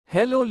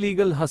Hello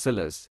legal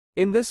hustlers.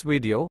 In this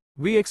video,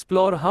 we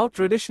explore how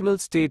traditional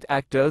state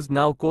actors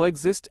now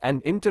coexist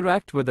and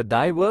interact with a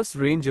diverse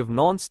range of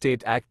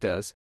non-state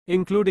actors,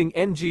 including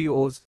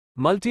NGOs,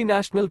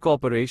 multinational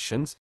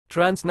corporations,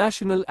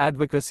 transnational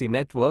advocacy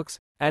networks,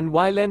 and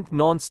violent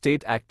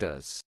non-state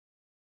actors.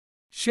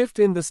 Shift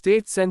in the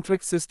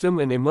state-centric system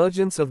and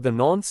emergence of the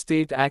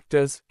non-state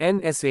actors,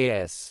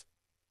 NSAS.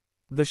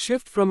 The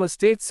shift from a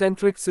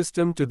state-centric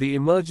system to the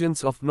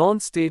emergence of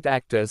non-state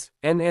actors,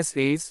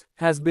 NSAs,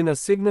 has been a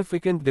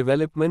significant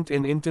development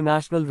in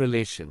international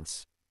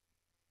relations.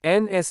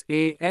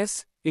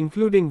 NSAS,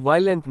 including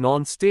violent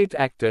non-state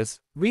actors,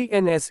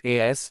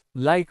 VNSAS,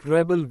 like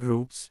rebel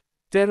groups,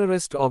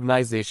 terrorist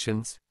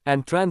organizations,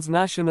 and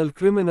transnational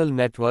criminal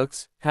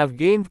networks, have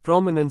gained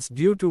prominence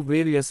due to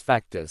various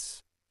factors.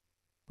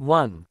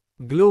 1.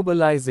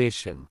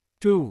 Globalization.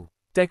 2.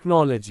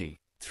 Technology.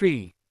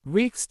 3.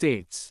 Weak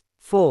states.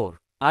 4.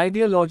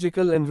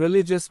 Ideological and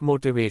religious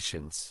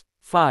motivations.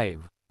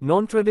 5.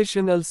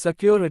 Non-traditional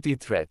security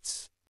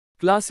threats.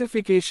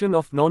 Classification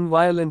of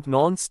non-violent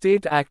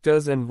non-state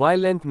actors and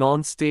violent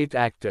non-state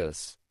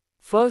actors.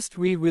 First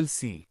we will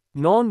see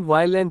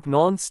non-violent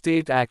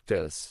non-state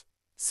actors.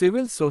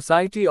 Civil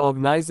society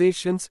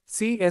organizations,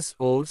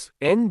 CSOs,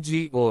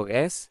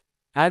 NGOs,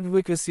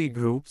 advocacy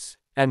groups,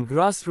 and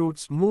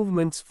grassroots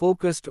movements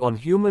focused on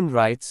human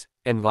rights,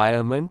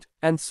 environment,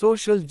 and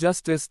social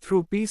justice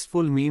through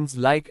peaceful means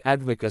like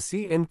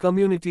advocacy and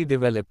community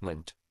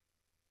development.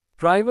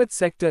 Private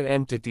sector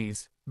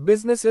entities,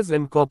 businesses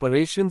and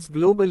corporations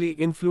globally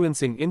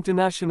influencing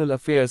international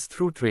affairs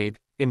through trade,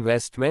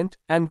 investment,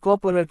 and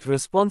corporate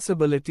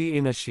responsibility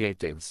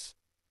initiatives.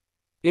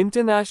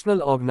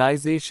 International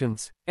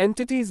organizations,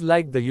 entities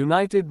like the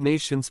United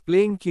Nations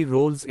playing key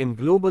roles in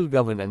global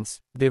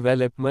governance,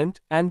 development,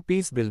 and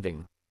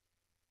peacebuilding.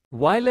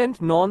 Violent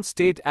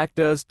non-state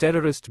actors,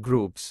 terrorist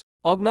groups,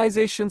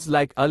 organizations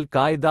like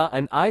Al-Qaeda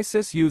and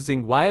ISIS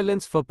using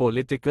violence for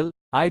political,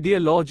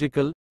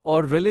 ideological,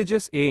 or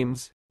religious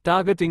aims,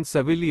 targeting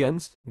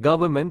civilians,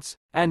 governments,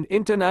 and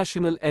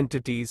international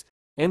entities,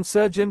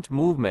 insurgent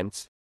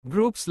movements,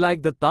 groups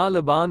like the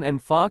Taliban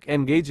and FARC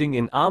engaging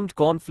in armed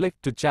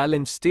conflict to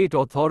challenge state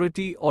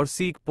authority or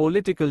seek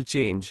political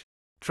change,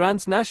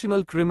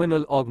 transnational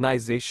criminal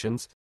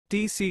organizations,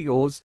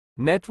 TCOs,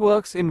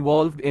 networks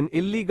involved in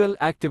illegal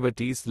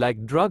activities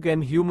like drug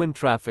and human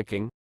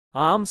trafficking,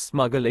 arms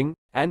smuggling,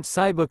 and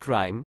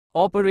cybercrime,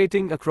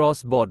 operating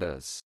across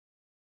borders.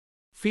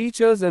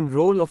 Features and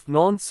role of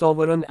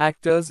non-sovereign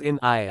actors in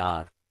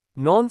IR.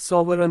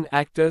 Non-sovereign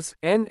actors,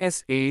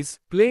 NSAs,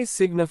 play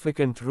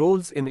significant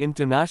roles in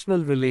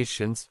international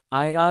relations,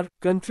 IR,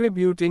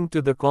 contributing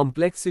to the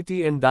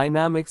complexity and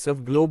dynamics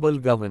of global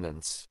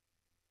governance.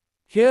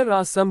 Here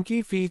are some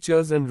key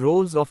features and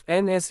roles of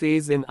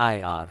NSAs in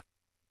IR.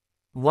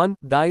 1.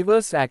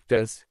 Diverse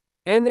actors.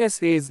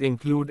 NSAs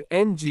include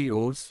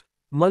NGOs,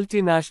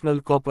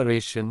 multinational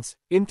corporations,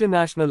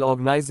 international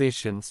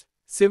organizations,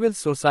 civil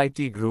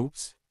society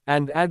groups,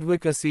 and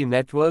advocacy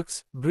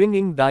networks,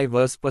 bringing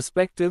diverse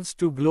perspectives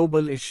to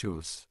global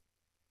issues.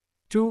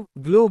 2.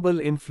 Global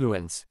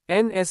influence.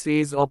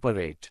 NSAs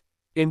operate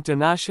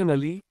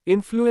internationally,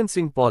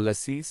 influencing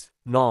policies,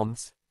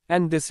 norms,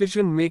 and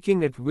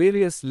decision-making at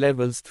various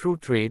levels through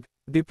trade,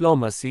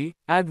 diplomacy,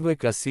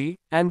 advocacy,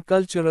 and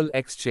cultural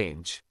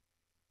exchange.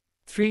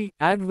 3.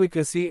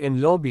 Advocacy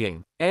and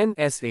lobbying.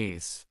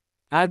 NSAs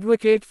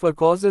advocate for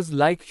causes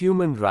like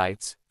human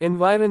rights,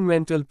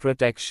 environmental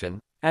protection,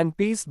 and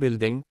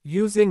peacebuilding,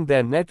 using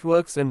their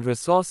networks and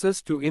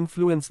resources to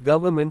influence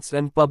governments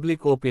and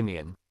public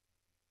opinion.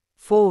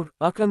 4.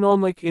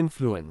 Economic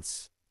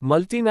influence.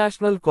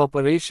 Multinational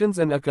corporations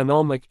and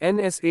economic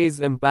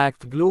NSAs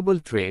impact global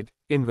trade,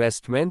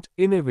 investment,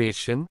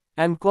 innovation,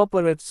 and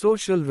corporate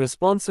social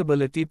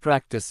responsibility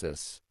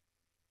practices.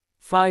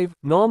 5.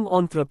 Norm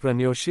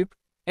entrepreneurship.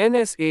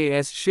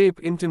 NSAs shape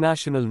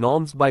international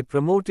norms by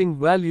promoting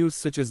values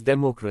such as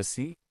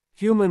democracy,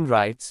 human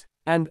rights,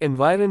 and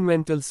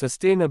environmental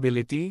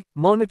sustainability,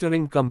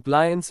 monitoring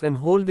compliance and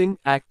holding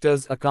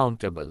actors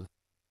accountable.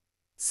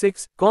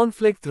 6.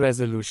 Conflict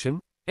resolution.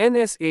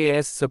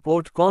 NSAs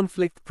support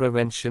conflict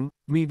prevention,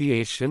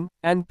 mediation,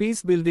 and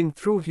peacebuilding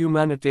through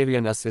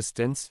humanitarian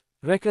assistance,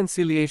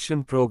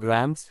 reconciliation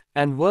programs,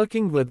 and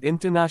working with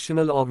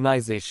international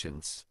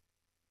organizations.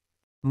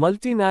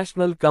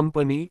 Multinational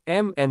company,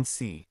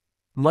 MNC.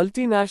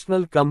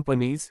 Multinational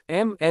companies,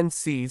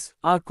 MNCs,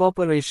 are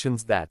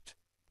corporations that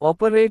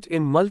operate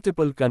in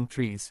multiple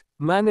countries,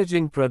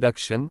 managing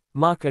production,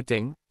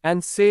 marketing,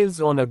 and sales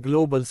on a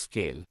global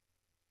scale.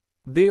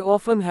 They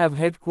often have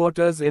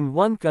headquarters in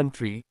one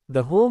country,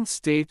 the home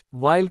state,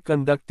 while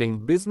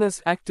conducting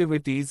business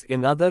activities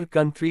in other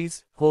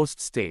countries, host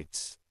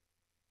states.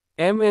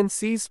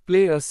 MNCs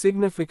play a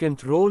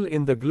significant role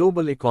in the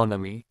global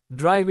economy,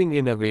 driving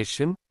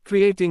innovation,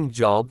 creating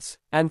jobs,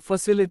 and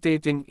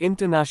facilitating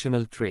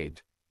international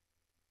trade.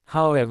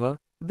 However,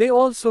 they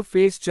also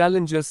face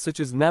challenges such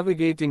as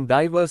navigating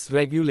diverse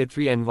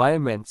regulatory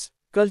environments,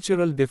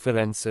 cultural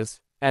differences,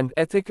 and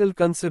ethical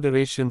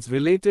considerations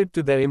related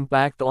to their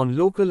impact on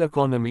local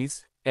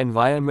economies,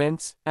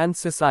 environments, and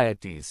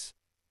societies.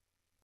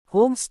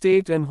 Home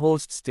state and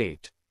host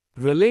state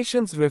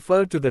relations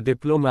refer to the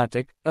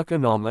diplomatic,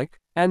 economic,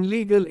 and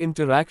legal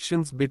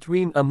interactions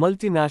between a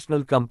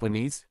multinational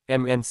company's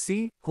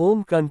 (MNC)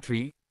 home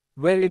country,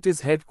 where it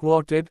is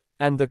headquartered,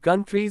 and the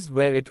countries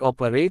where it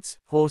operates,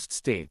 host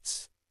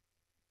states.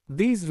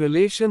 These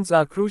relations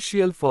are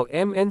crucial for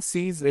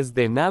MNCs as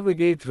they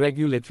navigate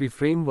regulatory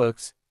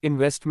frameworks,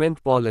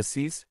 investment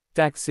policies,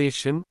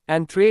 taxation,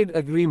 and trade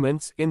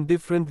agreements in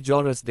different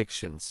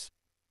jurisdictions.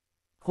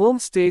 Home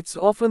states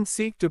often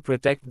seek to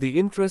protect the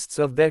interests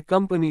of their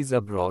companies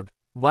abroad,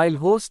 while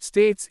host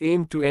states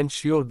aim to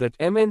ensure that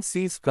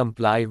MNCs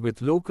comply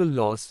with local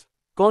laws,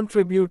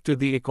 contribute to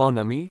the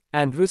economy,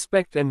 and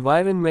respect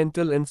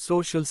environmental and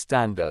social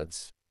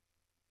standards.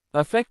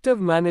 Effective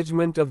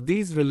management of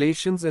these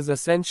relations is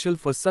essential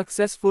for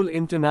successful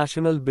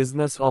international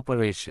business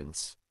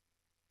operations.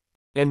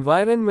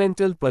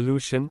 Environmental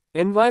pollution.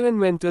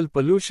 Environmental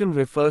pollution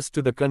refers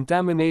to the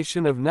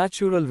contamination of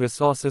natural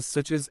resources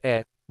such as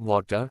air,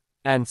 water,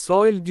 and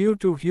soil due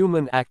to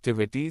human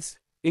activities,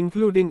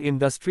 including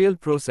industrial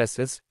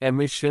processes,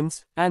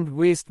 emissions, and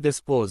waste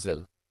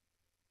disposal.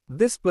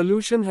 This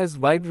pollution has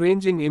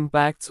wide-ranging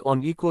impacts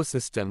on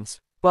ecosystems,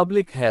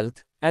 public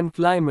health, and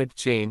climate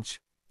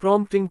change,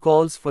 prompting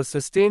calls for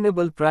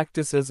sustainable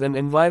practices and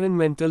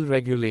environmental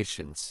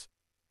regulations.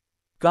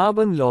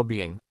 Carbon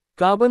lobbying.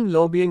 Carbon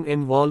lobbying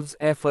involves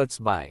efforts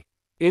by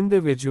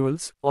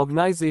individuals,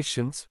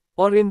 organizations,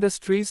 or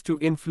industries to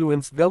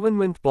influence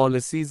government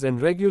policies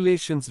and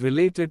regulations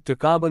related to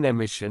carbon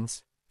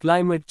emissions,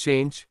 climate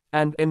change,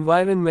 and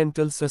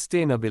environmental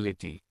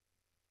sustainability.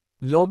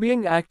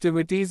 Lobbying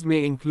activities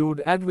may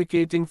include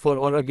advocating for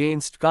or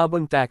against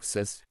carbon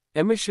taxes,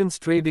 emissions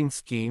trading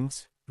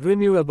schemes,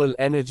 renewable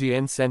energy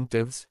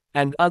incentives,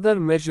 and other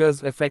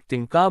measures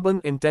affecting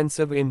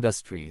carbon-intensive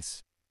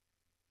industries.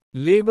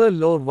 Labor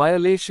law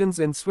violations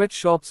in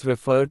sweatshops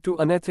refer to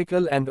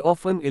unethical and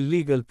often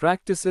illegal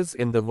practices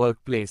in the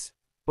workplace,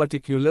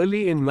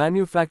 particularly in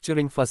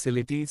manufacturing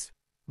facilities,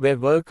 where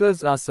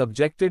workers are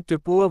subjected to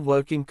poor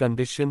working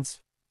conditions,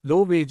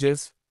 low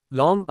wages,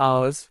 long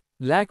hours,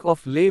 lack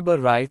of labor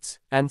rights,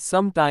 and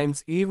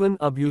sometimes even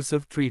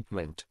abusive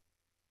treatment.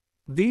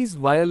 These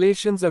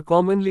violations are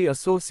commonly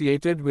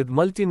associated with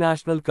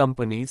multinational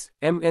companies,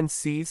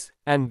 MNCs,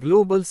 and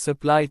global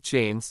supply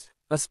chains,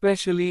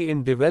 especially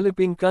in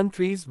developing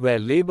countries where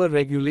labor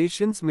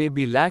regulations may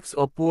be lax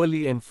or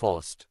poorly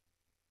enforced.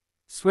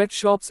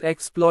 Sweatshops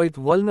exploit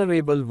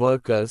vulnerable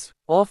workers,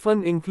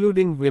 often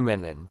including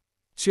women and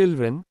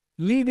children,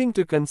 leading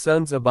to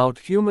concerns about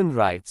human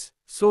rights,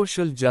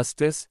 social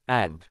justice,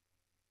 and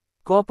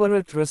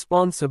corporate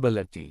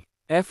responsibility.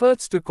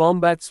 Efforts to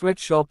combat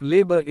sweatshop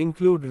labor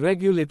include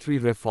regulatory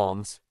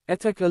reforms,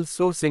 ethical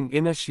sourcing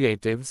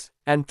initiatives,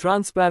 and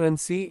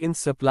transparency in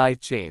supply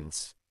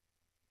chains.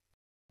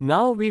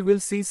 Now we will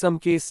see some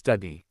case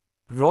study.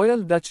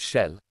 Royal Dutch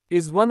Shell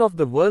is one of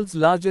the world's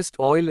largest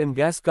oil and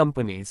gas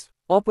companies,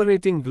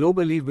 operating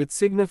globally with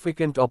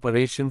significant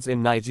operations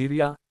in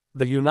Nigeria,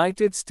 the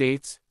United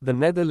States, the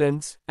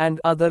Netherlands, and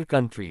other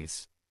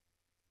countries.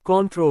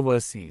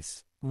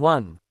 Controversies.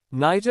 1.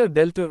 Niger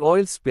Delta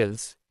oil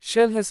spills.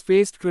 Shell has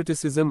faced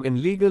criticism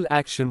in legal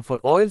action for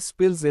oil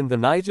spills in the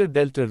Niger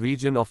Delta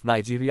region of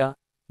Nigeria,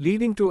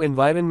 leading to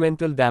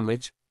environmental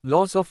damage,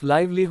 loss of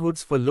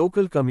livelihoods for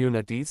local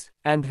communities,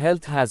 and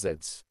health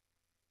hazards.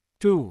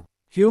 2.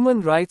 Human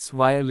rights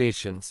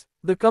violations.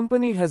 The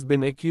company has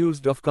been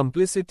accused of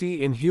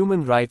complicity in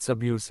human rights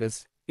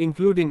abuses,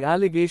 including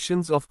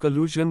allegations of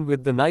collusion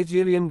with the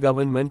Nigerian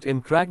government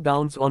in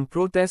crackdowns on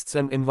protests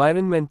and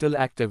environmental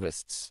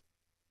activists.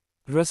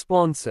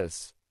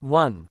 Responses.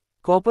 1.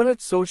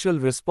 Corporate Social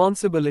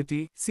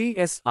Responsibility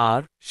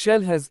 (CSR).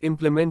 Shell has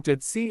implemented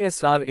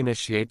CSR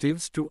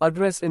initiatives to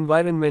address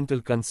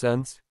environmental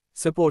concerns,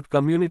 support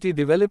community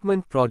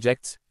development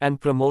projects, and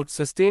promote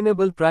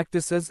sustainable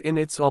practices in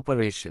its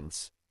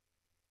operations.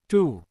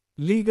 2.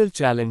 Legal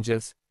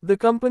challenges. The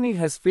company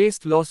has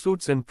faced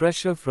lawsuits and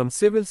pressure from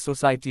civil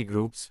society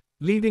groups,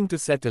 leading to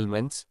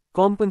settlements,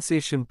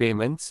 compensation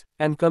payments,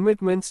 and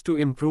commitments to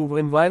improve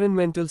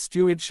environmental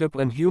stewardship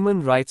and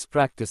human rights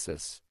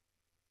practices.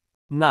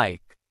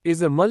 Nike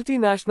is a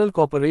multinational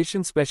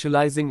corporation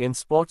specializing in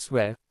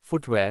sportswear,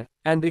 footwear,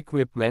 and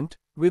equipment,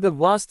 with a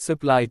vast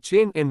supply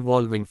chain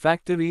involving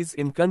factories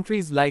in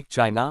countries like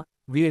China,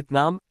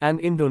 Vietnam, and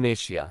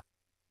Indonesia.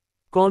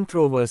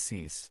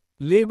 Controversies.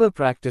 Labor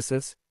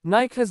practices.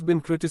 Nike has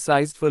been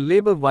criticized for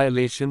labor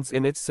violations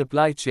in its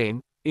supply chain,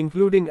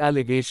 including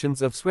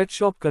allegations of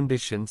sweatshop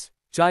conditions,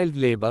 child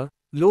labor,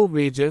 low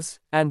wages,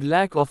 and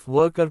lack of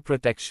worker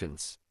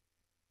protections.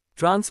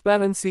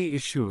 Transparency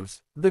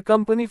issues. The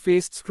company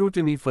faced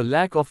scrutiny for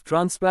lack of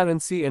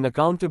transparency and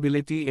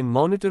accountability in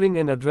monitoring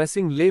and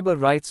addressing labor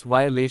rights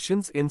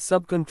violations in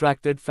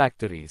subcontracted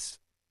factories.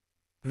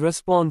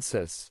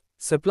 Responses.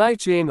 Supply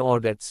chain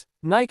audits.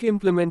 Nike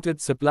implemented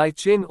supply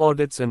chain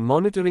audits and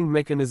monitoring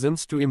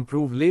mechanisms to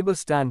improve labor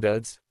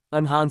standards,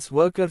 enhance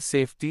worker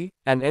safety,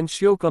 and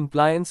ensure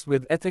compliance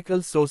with ethical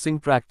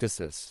sourcing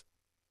practices.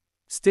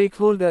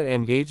 Stakeholder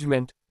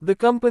engagement. The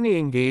company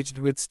engaged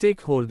with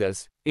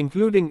stakeholders,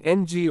 including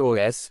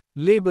NGOs,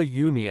 labor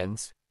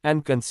unions,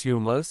 and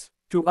consumers,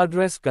 to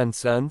address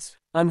concerns,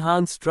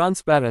 enhance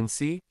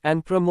transparency,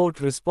 and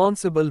promote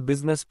responsible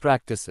business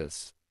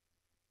practices.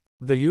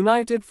 The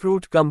United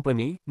Fruit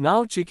Company,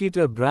 now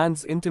Chiquita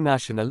Brands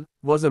International,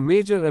 was a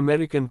major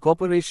American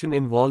corporation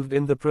involved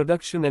in the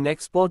production and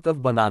export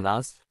of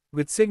bananas,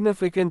 with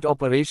significant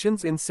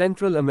operations in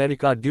Central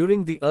America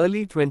during the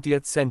early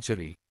 20th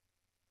century.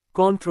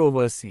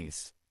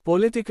 Controversies.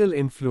 Political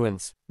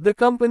influence. The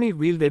company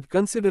wielded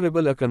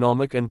considerable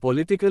economic and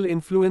political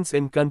influence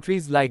in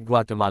countries like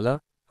Guatemala,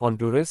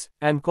 Honduras,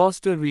 and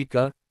Costa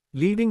Rica,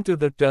 leading to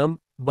the term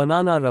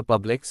banana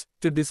republics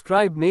to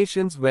describe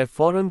nations where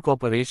foreign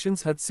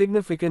corporations had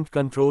significant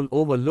control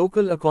over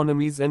local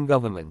economies and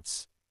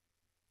governments.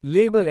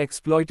 Labor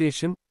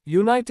exploitation.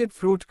 United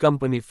Fruit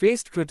Company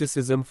faced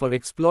criticism for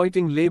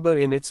exploiting labor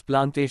in its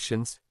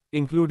plantations,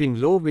 including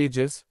low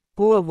wages,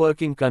 poor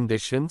working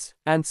conditions,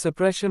 and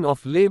suppression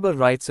of labor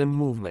rights and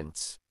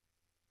movements.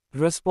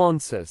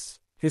 Responses.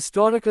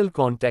 Historical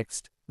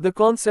context. The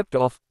concept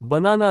of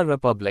banana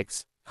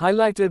republics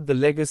highlighted the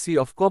legacy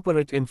of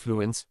corporate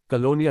influence,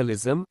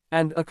 colonialism,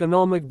 and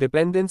economic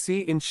dependency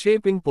in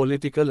shaping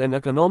political and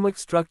economic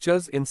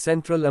structures in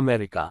Central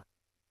America.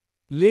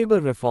 Labor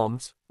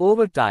reforms.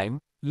 Over time,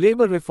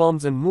 labor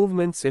reforms and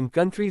movements in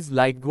countries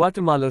like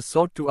Guatemala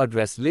sought to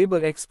address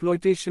labor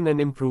exploitation and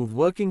improve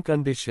working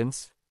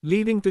conditions,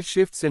 leading to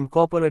shifts in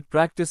corporate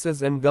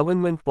practices and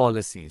government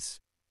policies.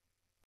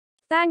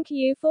 Thank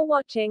you for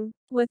watching.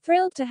 We're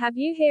thrilled to have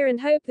you here and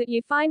hope that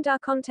you find our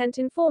content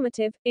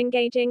informative,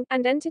 engaging,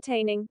 and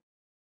entertaining.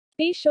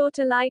 Be sure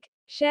to like,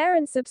 share,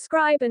 and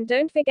subscribe, and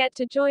don't forget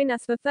to join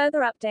us for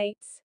further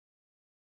updates.